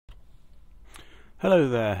Hello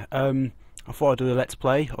there. I thought I'd do a let's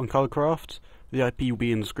play on ColourCraft. The IP will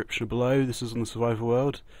be in the description below. This is on the survival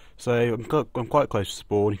world, so I'm quite close to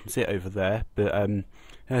spawn. You can see it over there. But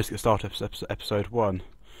let's get started. Episode 1.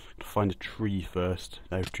 To find a tree first.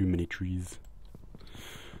 There are too many trees.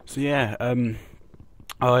 So yeah,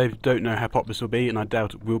 I don't know how popular this will be, and I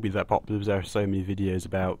doubt it will be that popular because there are so many videos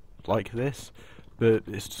about like this. But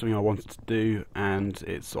it's something I wanted to do, and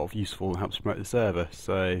it's sort of useful and helps promote the server.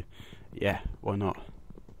 So yeah, why not?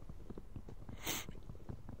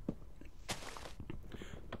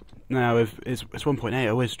 Now, if it's 1.8, I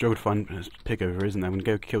always struggle to find a pig over here, isn't there? I'm going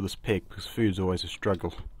to go kill this pig, because food's always a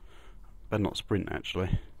struggle. Better not sprint,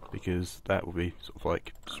 actually, because that will be sort of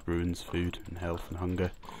like ruins food and health and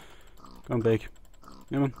hunger. Come on, pig.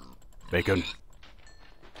 Come on. Bacon.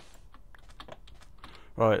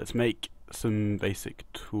 Right, let's make some basic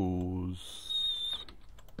tools.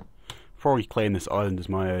 Probably claim this island as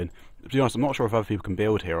my own. To be honest, I'm not sure if other people can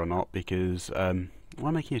build here or not, because why am I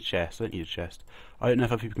making a chest? I don't need a chest. I don't know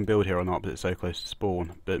if other people can build here or not, but it's so close to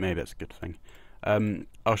spawn, but maybe that's a good thing.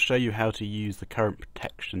 I'll show you how to use the current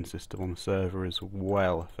protection system on the server as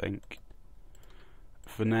well, I think.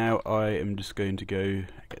 For now, I am just going to go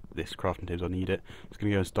get this crafting table, I need it. I'm just going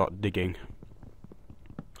to go and start digging.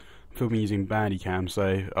 I'm filming using Bandicam,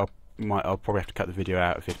 so I'll probably have to cut the video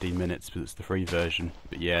out at 15 minutes because it's the free version,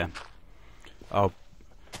 but yeah.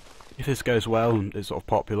 If this goes well and it's sort of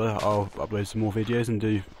popular, I'll upload some more videos and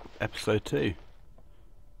do episode 2.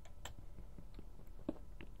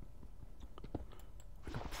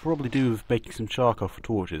 I could probably do with making some charcoal for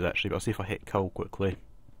torches actually, but I'll see if I hit coal quickly.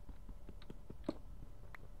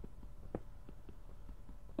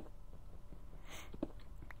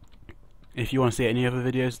 If you want to see any other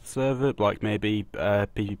videos of the server, like maybe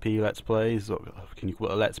PvP Let's Plays, or can you call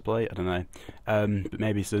it a Let's Play? I don't know. But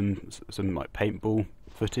maybe some like paintball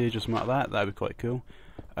footage or something like that. That would be quite cool.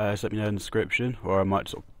 Just let me know in the description, or I might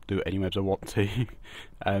sort of do it anyway as I want to.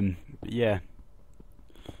 But yeah.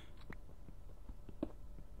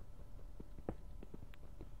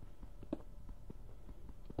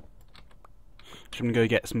 I'm gonna go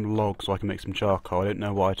get some logs so I can make some charcoal. I don't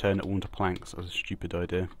know why I turned it all into planks. That was a stupid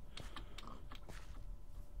idea.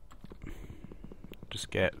 Just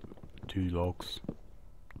get 2 logs.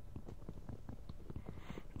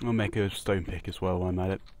 I'll make a stone pick as well while I'm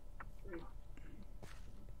at it.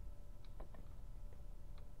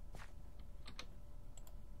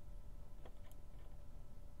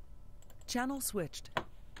 Channel switched.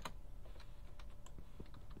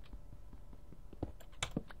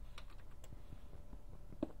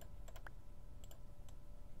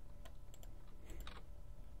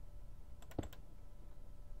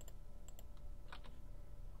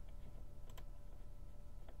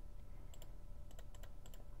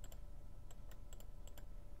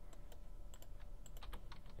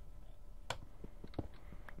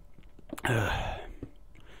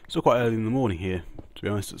 Still quite early in the morning here, to be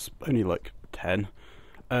honest. It's only like 10.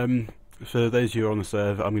 For those of you who are on the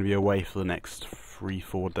server, I'm going to be away for the next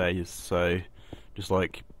 3-4 days, so just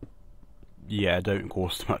like, yeah, don't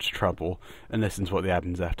cause too much trouble and listen to what the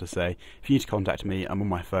admins have to say. If you need to contact me, I'm on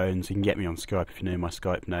my phone, so you can get me on Skype if you know my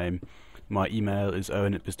Skype name. My email is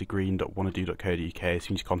owen@mrgreen.wannaDo.co.uk, so if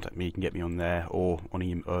you need to contact me, you can get me on there, or on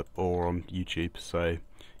YouTube, so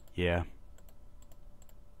yeah.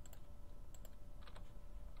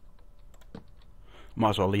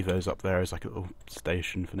 Might as well leave those up there as like a little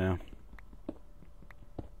station for now.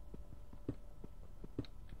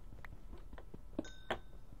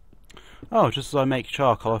 Oh, just as I make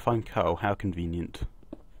charcoal I find coal. How convenient.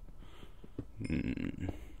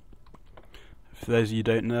 For those of you who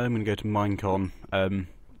don't know, I'm going to go to Minecon in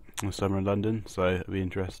the summer in London, so it'll be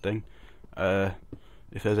interesting.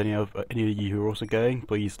 If there's any of you who are also going,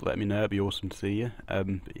 please let me know, it'd be awesome to see you. But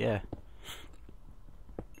yeah.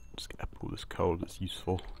 Just get up all this coal that's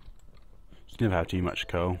useful. You can never have too much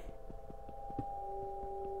coal.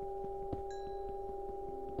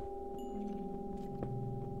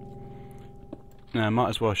 Now I might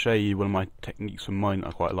as well show you one of my techniques for mining that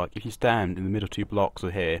I quite like. If you stand in the middle 2 blocks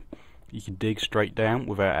of here, you can dig straight down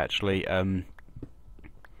without actually,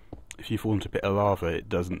 if you fall into a pit of lava, it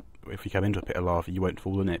doesn't, if you come into a pit of lava you won't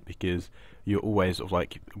fall in it, because you're always sort of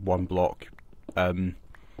like 1 block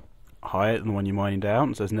higher than the one you're mining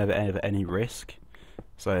down, so there's never ever any risk.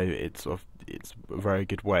 So it's a very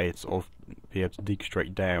good way to sort of be able to dig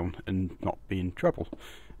straight down and not be in trouble.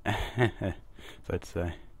 So to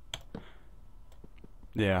say.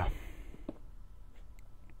 Yeah.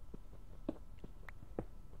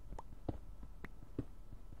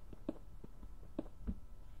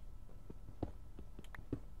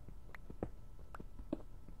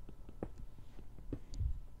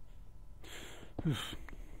 It's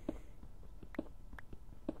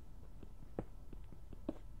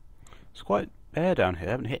quite bare down here.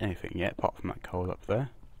 I haven't hit anything yet, apart from that coal up there.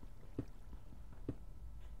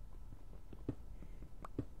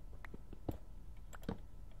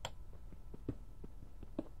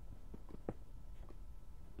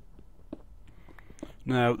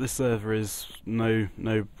 Now, this server is no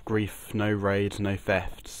grief, no raid, no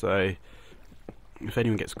theft, so if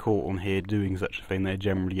anyone gets caught on here doing such a thing, they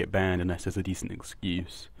generally get banned unless there's a decent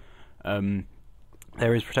excuse.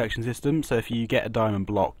 There is protection system, so if you get a diamond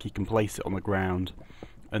block, you can place it on the ground,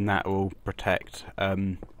 and that will protect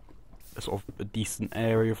a sort of a decent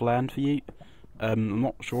area of land for you. I'm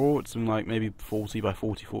not sure. It's something like maybe 40 by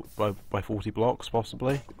 40 by 40 blocks,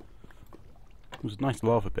 possibly. There's a nice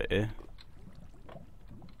lava bit here.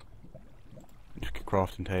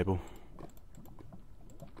 Crafting table.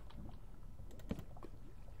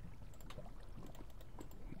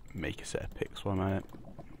 Make a set of picks while I'm at it.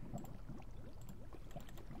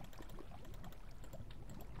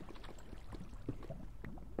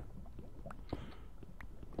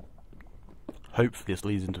 Hopefully this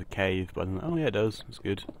leads into a cave, but I don't know. Oh yeah, it does. That's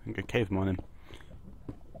good. I can go cave mining.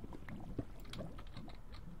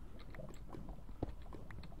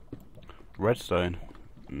 Redstone.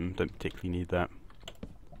 Don't particularly need that.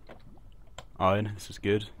 Iron. This is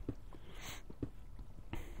good.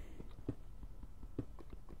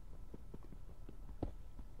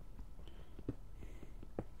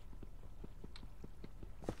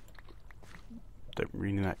 Don't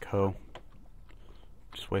really need that coal.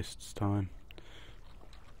 Just wastes time.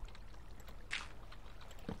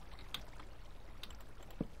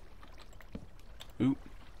 Ooh.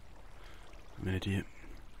 I'm an idiot.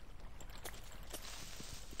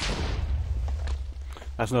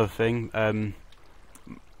 That's another thing.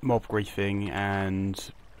 Mob griefing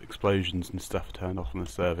and explosions and stuff turned off on the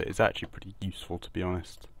server. It's actually pretty useful, to be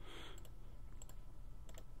honest.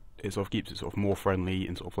 It sort of keeps it sort of more friendly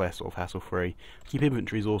and sort of less sort of hassle-free. Keep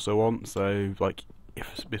inventories also on, so like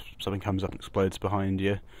if something comes up and explodes behind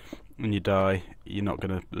you and you die, you're not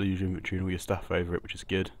going to lose your inventory and all your stuff over it, which is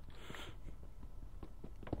good.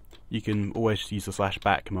 You can always just use the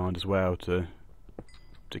 /back command as well to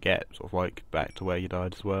get sort of like back to where you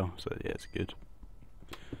died as well, so yeah, it's good.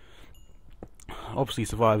 Obviously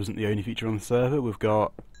survival isn't the only feature on the server. We've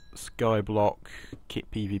got skyblock, kit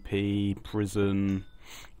PvP, prison,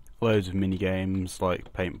 loads of mini games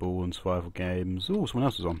like paintball and survival games. Oh, someone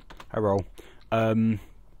else is on. I roll.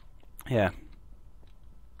 Yeah.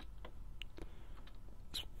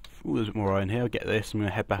 Ooh, there's a bit more iron here. I'll get this. I'm going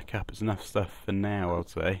to head back up. It's enough stuff for now, I'd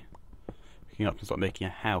say. Picking up and start making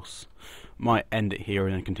a house. Might end it here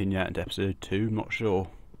and then continue that into episode 2. I'm not sure.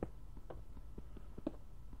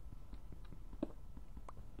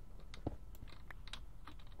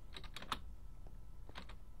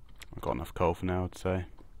 I've got enough coal for now, I'd say.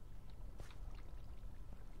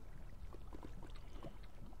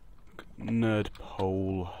 Nerd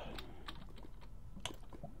pole.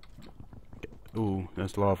 Ooh,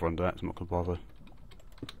 there's lava under that, so I'm not going to bother.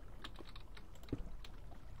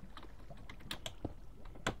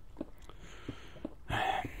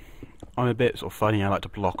 I'm a bit sort of funny, I like to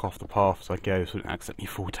block off the path as I go so I don't accidentally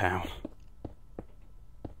fall down.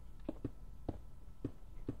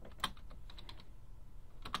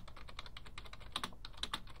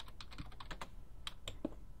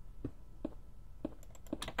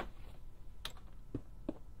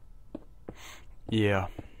 Yeah.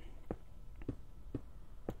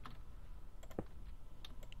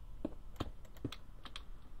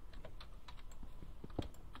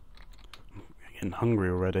 I'm getting hungry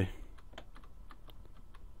already.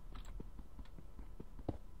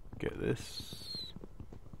 Get this.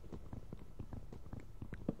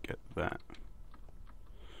 Get that.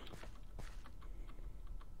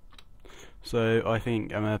 So I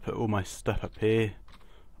think I'm going to put all my stuff up here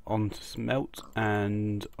onto smelt,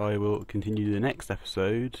 and I will continue the next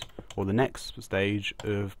episode, or the next stage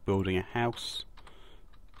of building a house,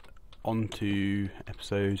 onto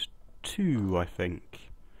episode 2, I think.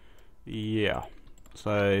 Yeah.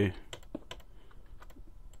 So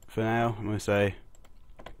for now, I'm going to say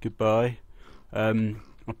goodbye. I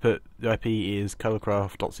put the IP is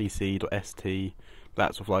ColourCraft.cc.st.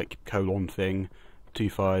 That's sort of like colon thing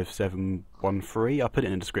 25713. I'll put it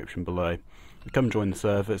in the description below. Come join the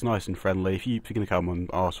server. It's nice and friendly. If you're going to come and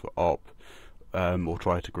ask for op or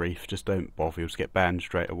try to grief, just don't bother. You'll just get banned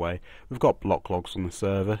straight away. We've got block logs on the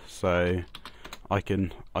server, so I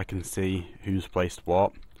can see who's placed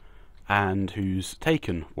what and who's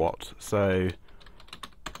taken what. So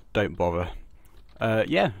don't bother.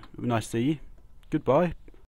 Yeah, nice to see you. Goodbye.